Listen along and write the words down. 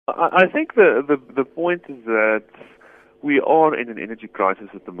I think the point is that we are in an energy crisis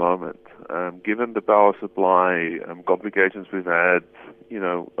at the moment. Given the power supply complications we've had,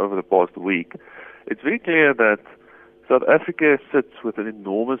 over the past week, it's very clear that South Africa sits with an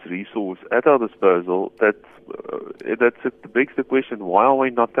enormous resource at our disposal that begs the question: why are we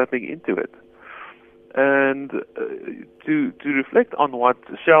not tapping into it? And to reflect on what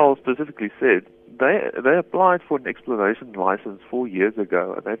Shell specifically said, they applied for an exploration license 4 years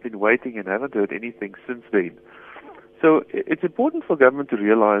ago, and they've been waiting and haven't heard anything since then. So it's important for government to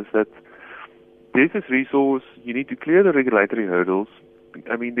realize that there's this resource. You need to clear the regulatory hurdles.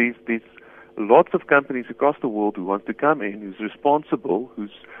 I mean, there's lots of companies across the world who want to come in, who's responsible,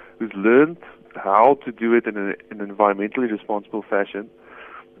 who's learned how to do it in an environmentally responsible fashion,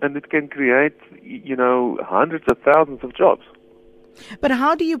 and it can create, hundreds of thousands of jobs. But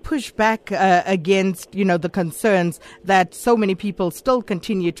how do you push back against, the concerns that so many people still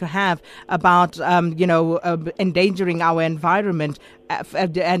continue to have about, endangering our environment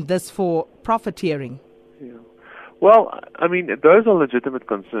and this for profiteering? Yeah. Well, I mean, those are legitimate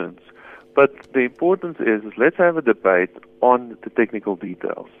concerns. But the importance is let's have a debate on the technical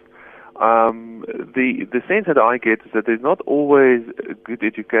details. The sense that I get is that there's not always good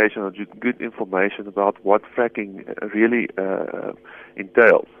education or good information about what fracking really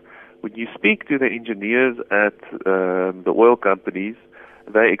entails. When you speak to the engineers at the oil companies,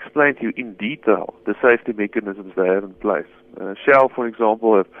 they explain to you in detail the safety mechanisms they have in place. Shell, for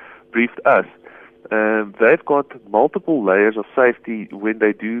example, have briefed us. They've got multiple layers of safety when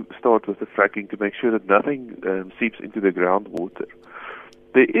they do start with the fracking to make sure that nothing seeps into the groundwater.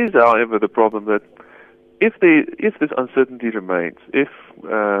 There is, however, the problem that if this uncertainty remains, if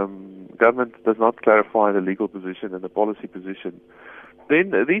government does not clarify the legal position and the policy position,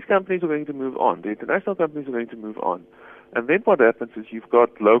 then these companies are going to move on. The international companies are going to move on. And then what happens is you've got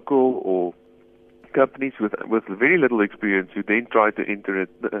local or companies with very little experience who then try to enter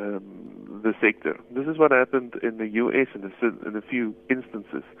the sector. This is what happened in the U.S. in a few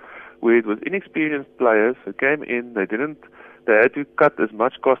instances, where it was inexperienced players who came in. They had to cut as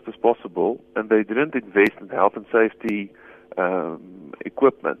much cost as possible, and they didn't invest in health and safety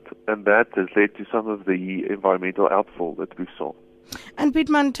equipment, and that has led to some of the environmental outfall that we saw. And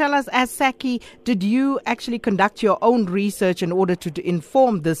Piedmont, tell us, as Sacci, did you actually conduct your own research in order to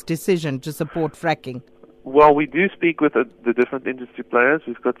inform this decision to support fracking? Well, we do speak with the different industry players.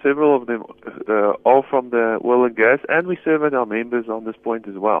 We've got several of them all from the oil and gas, and we surveyed our members on this point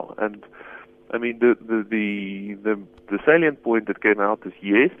as well. And I mean, the salient point that came out is,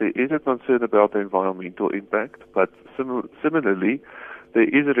 yes, there is a concern about the environmental impact, but similarly, there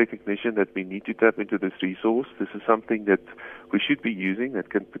is a recognition that we need to tap into this resource. This is something that we should be using that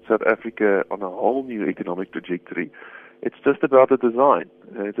can put South Africa on a whole new economic trajectory. It's just about the design.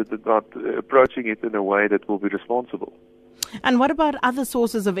 It's about approaching it in a way that will be responsible. And what about other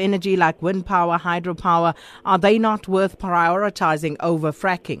sources of energy like wind power, hydropower? Are they not worth prioritizing over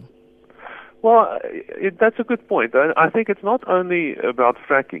fracking? Well, that's a good point. I think it's not only about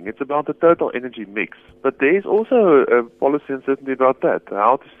fracking, it's about the total energy mix. But there is also a policy uncertainty about that,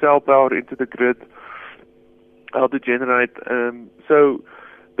 how to sell power into the grid, how to generate. So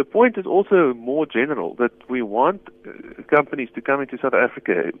the point is also more general, that we want companies to come into South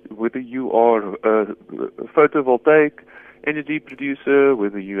Africa, whether you are a photovoltaic energy producer,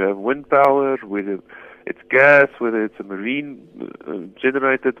 whether you have wind power, whether it's gas, whether it's a marine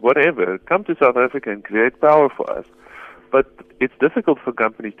generated, whatever. Come to South Africa and create power for us. But it's difficult for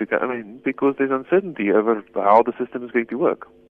companies to come in because there's uncertainty over how the system is going to work.